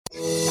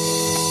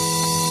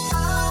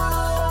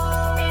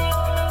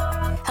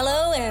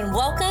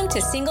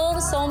to Single to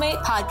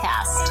Soulmate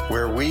Podcast,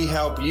 where we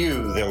help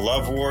you, the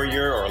love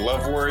warrior or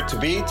love warrior to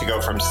be, to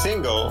go from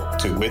single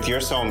to with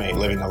your soulmate,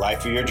 living the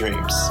life of your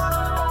dreams.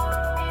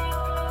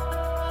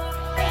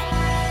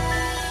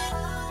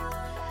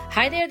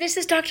 Hi there, this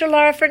is Dr.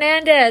 Laura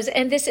Fernandez,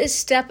 and this is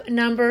step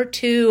number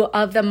 2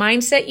 of the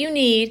mindset you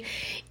need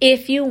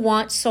if you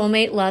want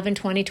soulmate love in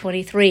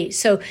 2023.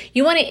 So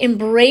you want to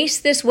embrace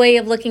this way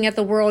of looking at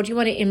the world. You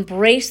want to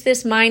embrace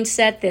this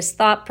mindset, this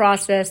thought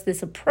process,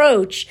 this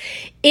approach,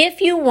 if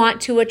you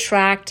want to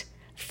attract,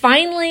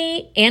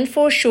 finally and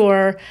for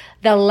sure,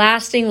 the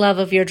lasting love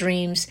of your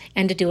dreams,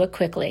 and to do it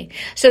quickly.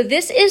 So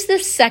this is the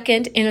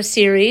second in a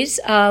series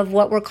of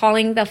what we're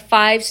calling the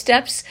 5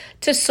 steps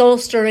to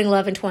soul-stirring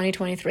love in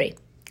 2023.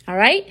 All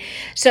right?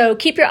 So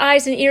keep your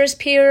eyes and ears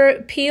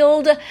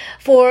peeled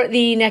for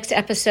the next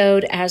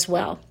episode as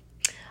well.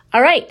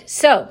 All right.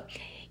 So,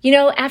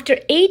 after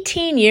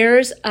 18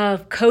 years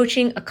of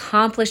coaching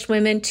accomplished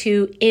women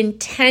to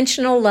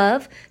intentional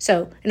love,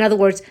 so in other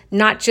words,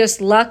 not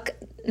just luck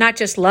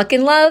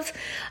in love,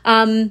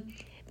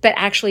 but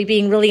actually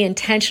being really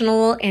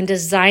intentional and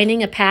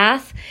designing a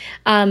path.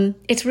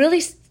 It's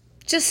really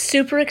just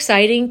super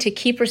exciting to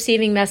keep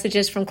receiving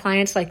messages from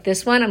clients like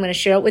this one. I'm going to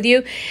share it with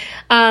you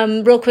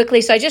real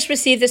quickly. So I just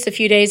received this a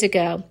few days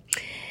ago.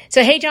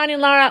 So, hey, Johnny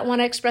and Laura, I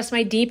want to express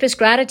my deepest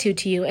gratitude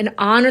to you and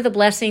honor the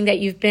blessing that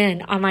you've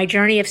been on my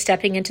journey of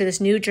stepping into this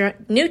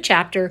new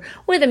chapter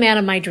with the man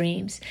of my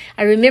dreams.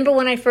 I remember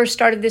when I first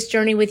started this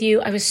journey with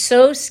you, I was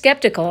so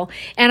skeptical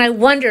and I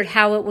wondered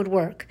how it would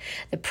work.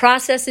 The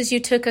processes you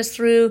took us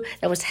through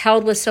that was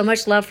held with so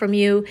much love from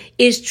you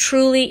is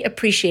truly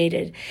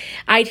appreciated.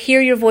 I'd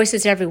hear your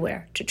voices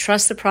everywhere to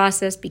trust the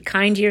process, be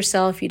kind to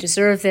yourself, you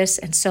deserve this,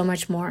 and so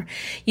much more.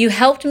 You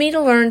helped me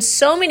to learn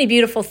so many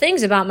beautiful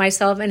things about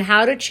myself and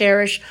how to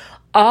cherish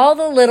all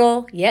the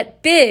little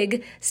yet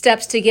big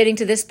steps to getting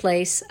to this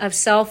place of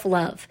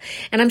self-love.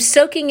 And I'm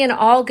soaking in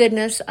all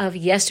goodness of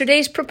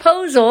yesterday's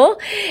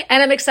proposal,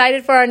 and I'm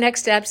excited for our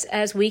next steps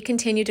as we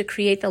continue to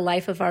create the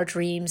life of our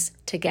dreams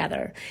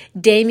together.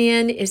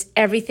 Damien is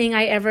everything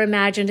I ever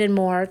imagined and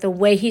more. The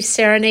way he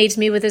serenades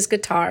me with his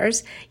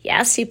guitars.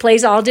 Yes, he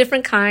plays all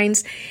different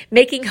kinds,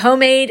 making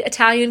homemade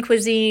Italian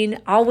cuisine,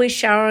 always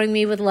showering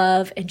me with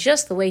love, and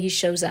just the way he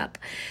shows up.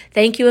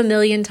 Thank you a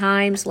million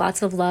times.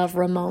 Lots of love,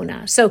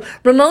 Ramona. So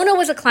Ramona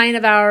was a client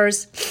of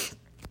ours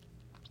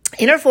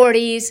in her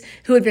 40s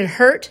who had been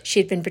hurt, she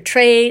had been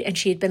betrayed, and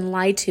she had been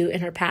lied to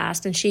in her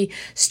past. And she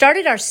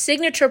started our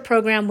signature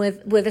program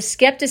with a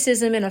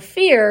skepticism and a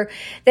fear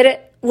that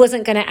it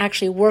wasn't going to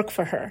actually work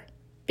for her.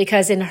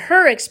 Because in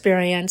her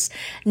experience,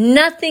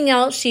 nothing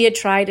else she had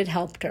tried had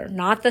helped her.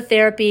 Not the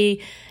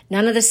therapy,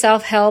 none of the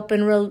self-help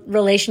and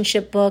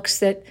relationship books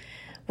that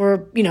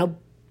were,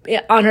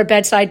 on her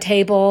bedside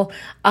table,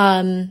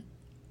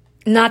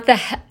 not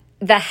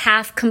the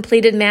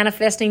half-completed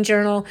manifesting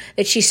journal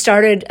that she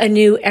started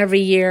anew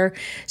every year.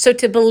 So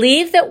to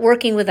believe that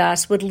working with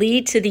us would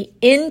lead to the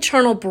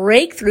internal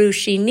breakthrough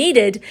she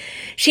needed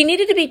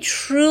to be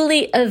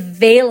truly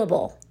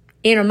available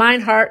in her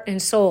mind, heart, and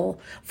soul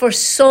for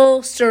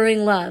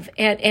soul-stirring love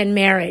and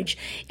marriage.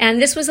 And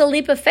this was a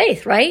leap of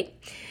faith, right?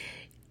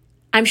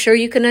 I'm sure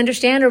you can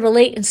understand or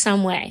relate in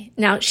some way.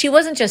 Now, she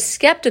wasn't just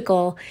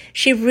skeptical,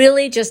 she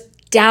really just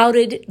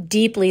doubted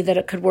deeply that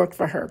it could work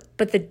for her.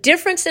 But the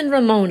difference in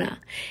Ramona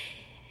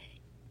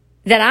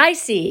that I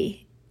see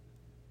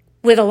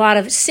with a lot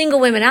of single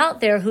women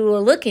out there who are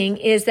looking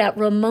is that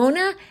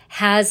Ramona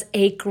has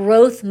a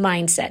growth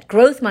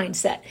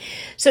mindset.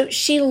 So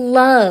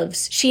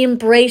she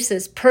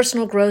embraces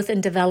personal growth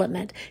and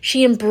development.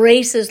 She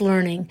embraces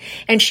learning,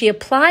 and she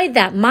applied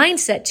that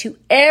mindset to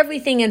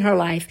everything in her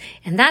life.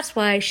 And that's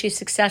why she's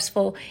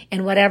successful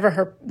in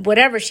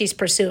whatever she's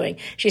pursuing.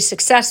 She's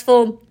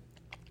successful.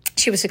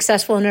 She was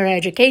successful in her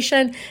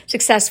education,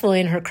 successful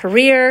in her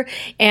career,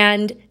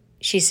 and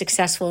she's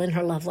successful in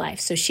her love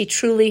life. So she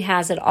truly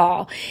has it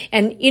all.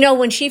 And,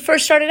 when she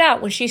first started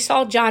out, when she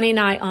saw Johnny and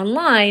I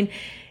online,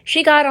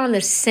 she got on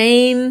the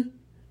same,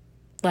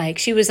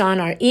 she was on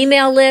our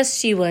email list.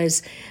 She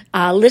was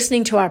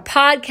listening to our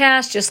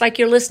podcast, just like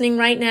you're listening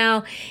right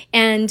now.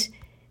 And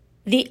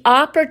the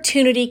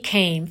opportunity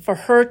came for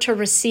her to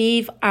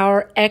receive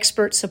our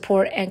expert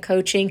support and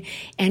coaching,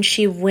 and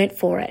she went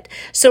for it.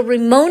 So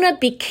Ramona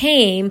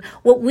became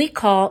what we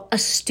call a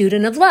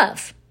student of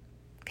love.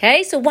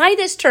 Okay, so why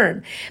this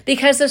term?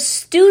 Because a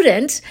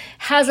student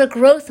has a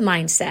growth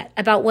mindset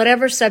about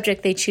whatever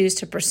subject they choose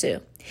to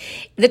pursue.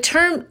 The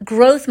term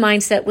growth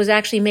mindset was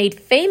actually made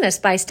famous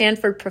by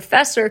Stanford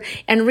professor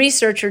and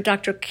researcher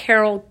Dr.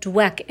 Carol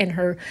Dweck in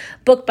her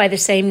book by the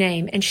same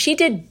name. And she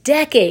did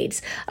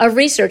decades of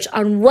research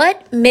on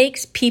what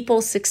makes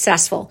people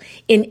successful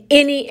in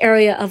any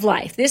area of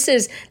life. This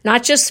is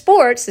not just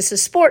sports. This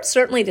is sports,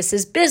 certainly. This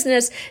is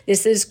business.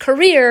 This is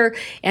career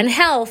and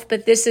health,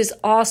 but this is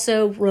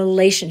also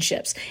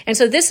relationships. And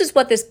so this is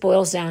what this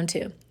boils down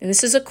to. And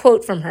this is a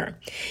quote from her.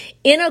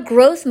 In a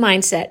growth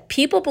mindset,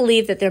 people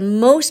believe that their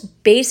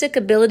most basic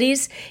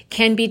abilities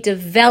can be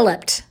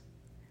developed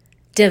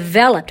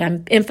developed,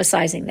 I'm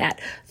emphasizing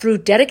that, through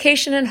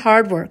dedication and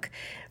hard work.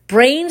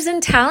 Brains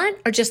and talent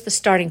are just the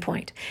starting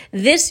point.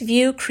 This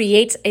view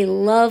creates a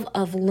love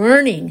of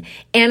learning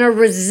and a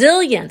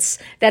resilience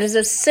that is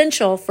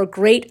essential for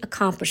great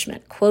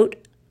accomplishment, quote,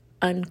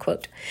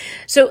 unquote.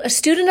 So a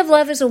student of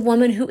love is a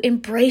woman who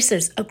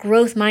embraces a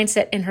growth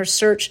mindset in her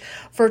search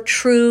for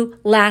true,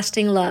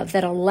 lasting love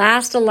that'll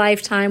last a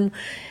lifetime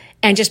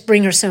and just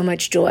bring her so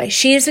much joy.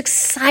 She is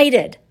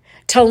excited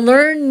to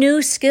learn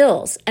new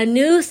skills, a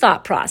new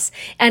thought process,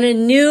 and a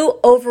new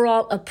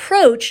overall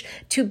approach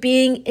to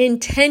being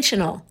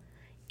intentional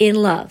in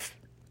love.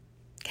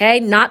 Okay,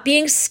 not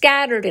being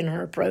scattered in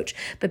her approach,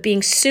 but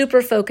being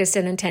super focused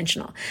and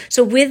intentional.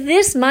 So with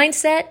this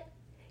mindset,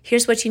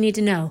 here's what you need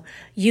to know.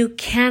 You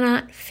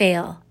cannot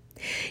fail.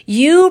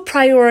 You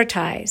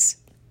prioritize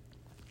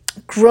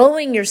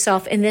growing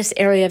yourself in this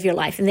area of your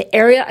life, in the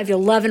area of your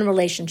love and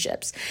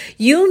relationships.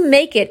 You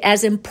make it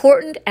as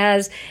important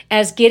as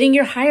getting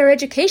your higher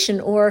education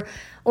or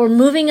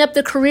moving up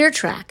the career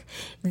track.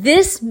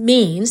 This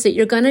means that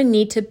you're going to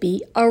need to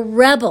be a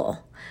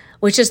rebel,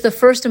 which is the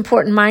first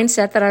important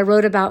mindset that I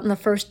wrote about in the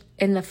first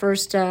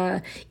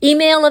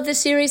email of this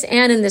series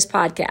and in this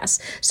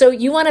podcast. So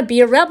you want to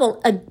be a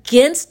rebel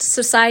against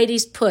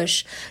society's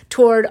push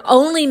toward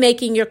only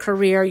making your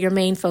career your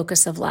main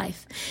focus of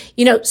life.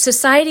 You know,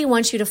 society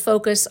wants you to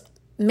focus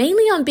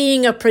mainly on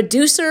being a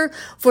producer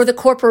for the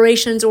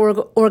corporations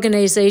or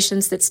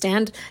organizations that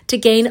stand to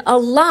gain a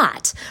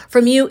lot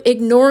from you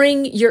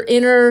ignoring your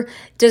inner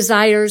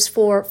desires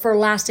for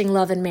lasting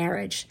love and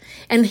marriage.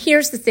 And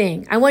here's the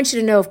thing. I want you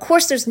to know, of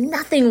course, there's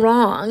nothing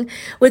wrong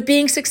with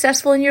being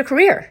successful in your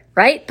career,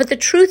 right? But the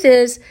truth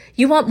is,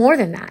 you want more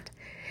than that.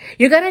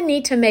 You're going to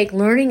need to make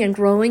learning and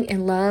growing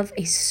in love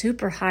a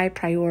super high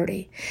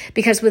priority,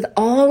 because with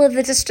all of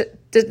the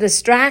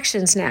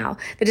distractions now,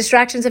 the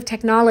distractions of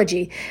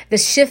technology, the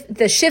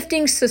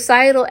shifting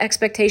societal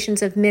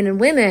expectations of men and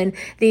women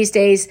these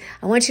days,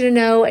 I want you to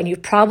know, and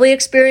you've probably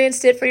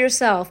experienced it for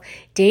yourself,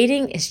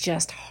 dating is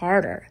just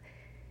harder.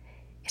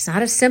 It's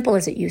not as simple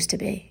as it used to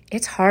be.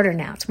 It's harder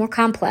now. It's more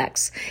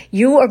complex.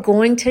 You are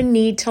going to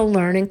need to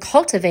learn and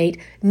cultivate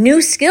new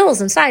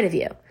skills inside of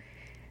you.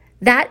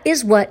 That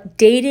is what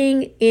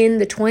dating in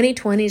the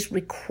 2020s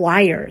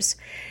requires.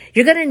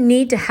 You're going to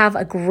need to have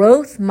a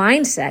growth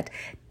mindset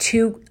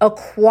to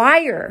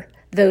acquire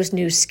those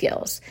new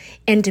skills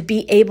and to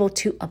be able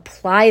to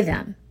apply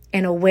them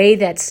in a way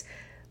that's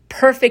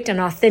perfect and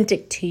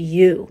authentic to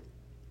you,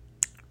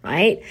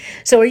 right?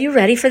 So are you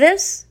ready for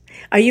this?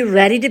 Are you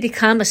ready to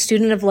become a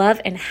student of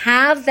love and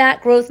have that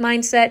growth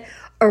mindset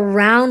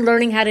around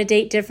learning how to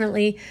date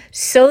differently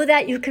so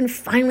that you can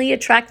finally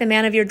attract the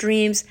man of your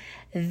dreams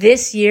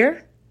this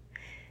year?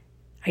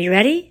 Are you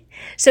ready?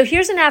 So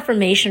here's an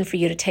affirmation for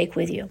you to take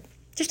with you.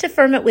 Just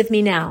affirm it with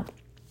me now.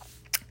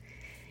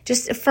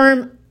 Just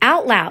affirm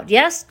out loud.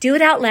 Yes, do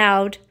it out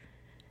loud.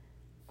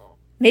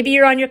 Maybe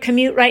you're on your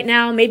commute right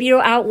now. Maybe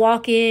you're out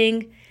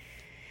walking.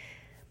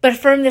 But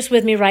affirm this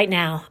with me right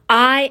now.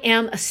 I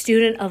am a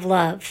student of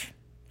love.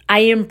 I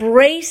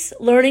embrace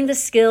learning the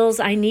skills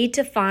I need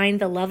to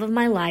find the love of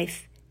my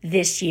life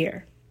this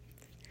year.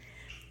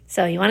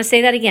 So you want to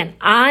say that again.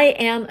 I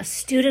am a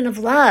student of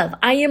love.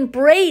 I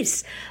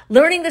embrace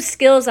learning the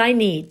skills I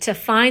need to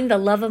find the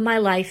love of my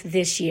life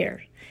this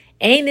year.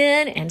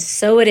 Amen. And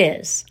so it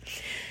is.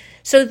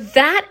 So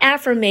that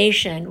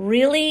affirmation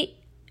really,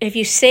 if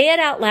you say it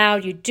out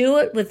loud, you do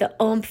it with the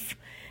oomph,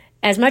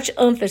 as much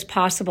oomph as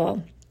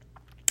possible,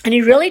 and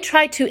you really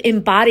try to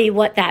embody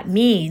what that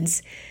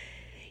means,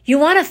 you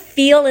want to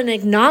feel and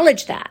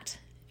acknowledge that.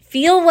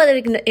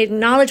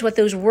 Acknowledge what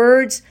those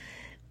words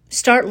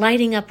start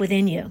lighting up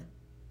within you.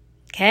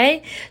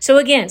 Okay? So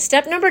again,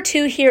 step number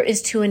 2 here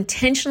is to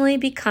intentionally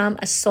become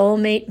a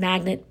soulmate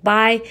magnet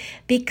by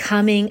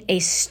becoming a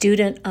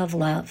student of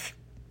love.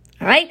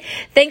 All right?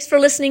 Thanks for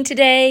listening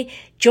today.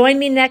 Join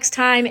me next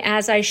time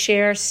as I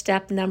share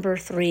step number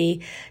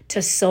 3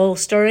 to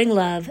soul-stirring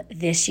love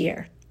this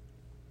year.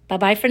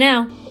 Bye-bye for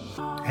now.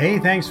 Hey,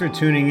 thanks for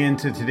tuning in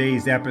to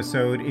today's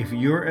episode. If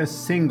you're a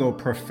single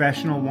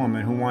professional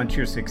woman who wants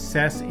your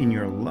success in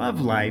your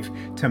love life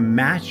to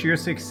match your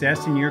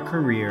success in your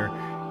career,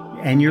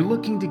 and you're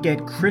looking to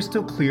get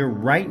crystal clear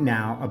right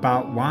now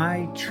about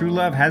why true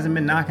love hasn't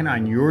been knocking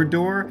on your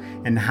door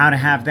and how to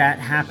have that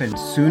happen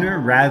sooner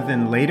rather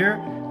than later,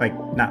 like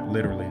not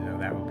literally though,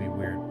 that would be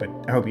weird, but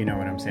I hope you know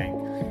what I'm saying.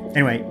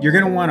 Anyway, you're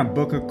going to want to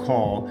book a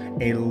call,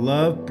 a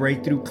Love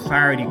Breakthrough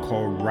Clarity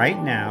call right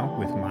now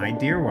with my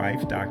dear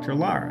wife, Dr.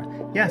 Lara.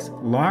 Yes,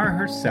 Lara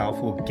herself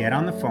will get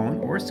on the phone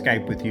or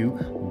Skype with you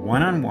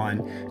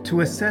one-on-one to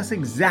assess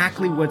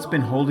exactly what's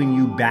been holding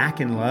you back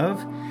in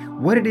love,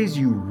 what it is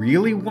you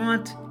really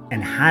want,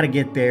 and how to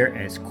get there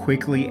as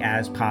quickly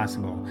as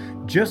possible.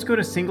 Just go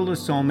to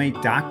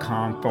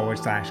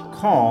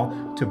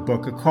singletosoulmate.com/call to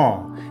book a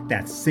call.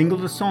 That's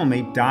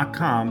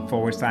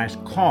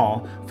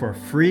singletosoulmate.com/call for a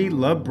free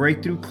Love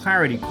Breakthrough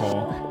Clarity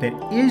call that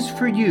is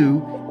for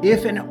you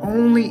if and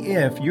only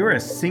if you're a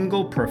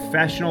single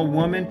professional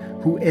woman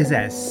who is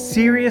as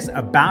serious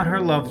about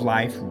her love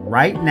life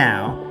right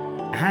now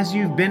as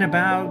you've been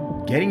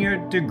about getting your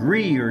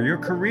degree or your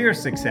career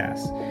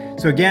success.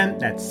 So again,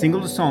 that's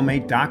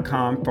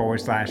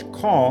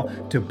singletosoulmate.com/call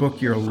to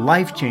book your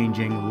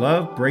life-changing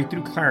Love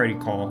Breakthrough Clarity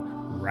call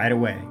right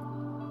away.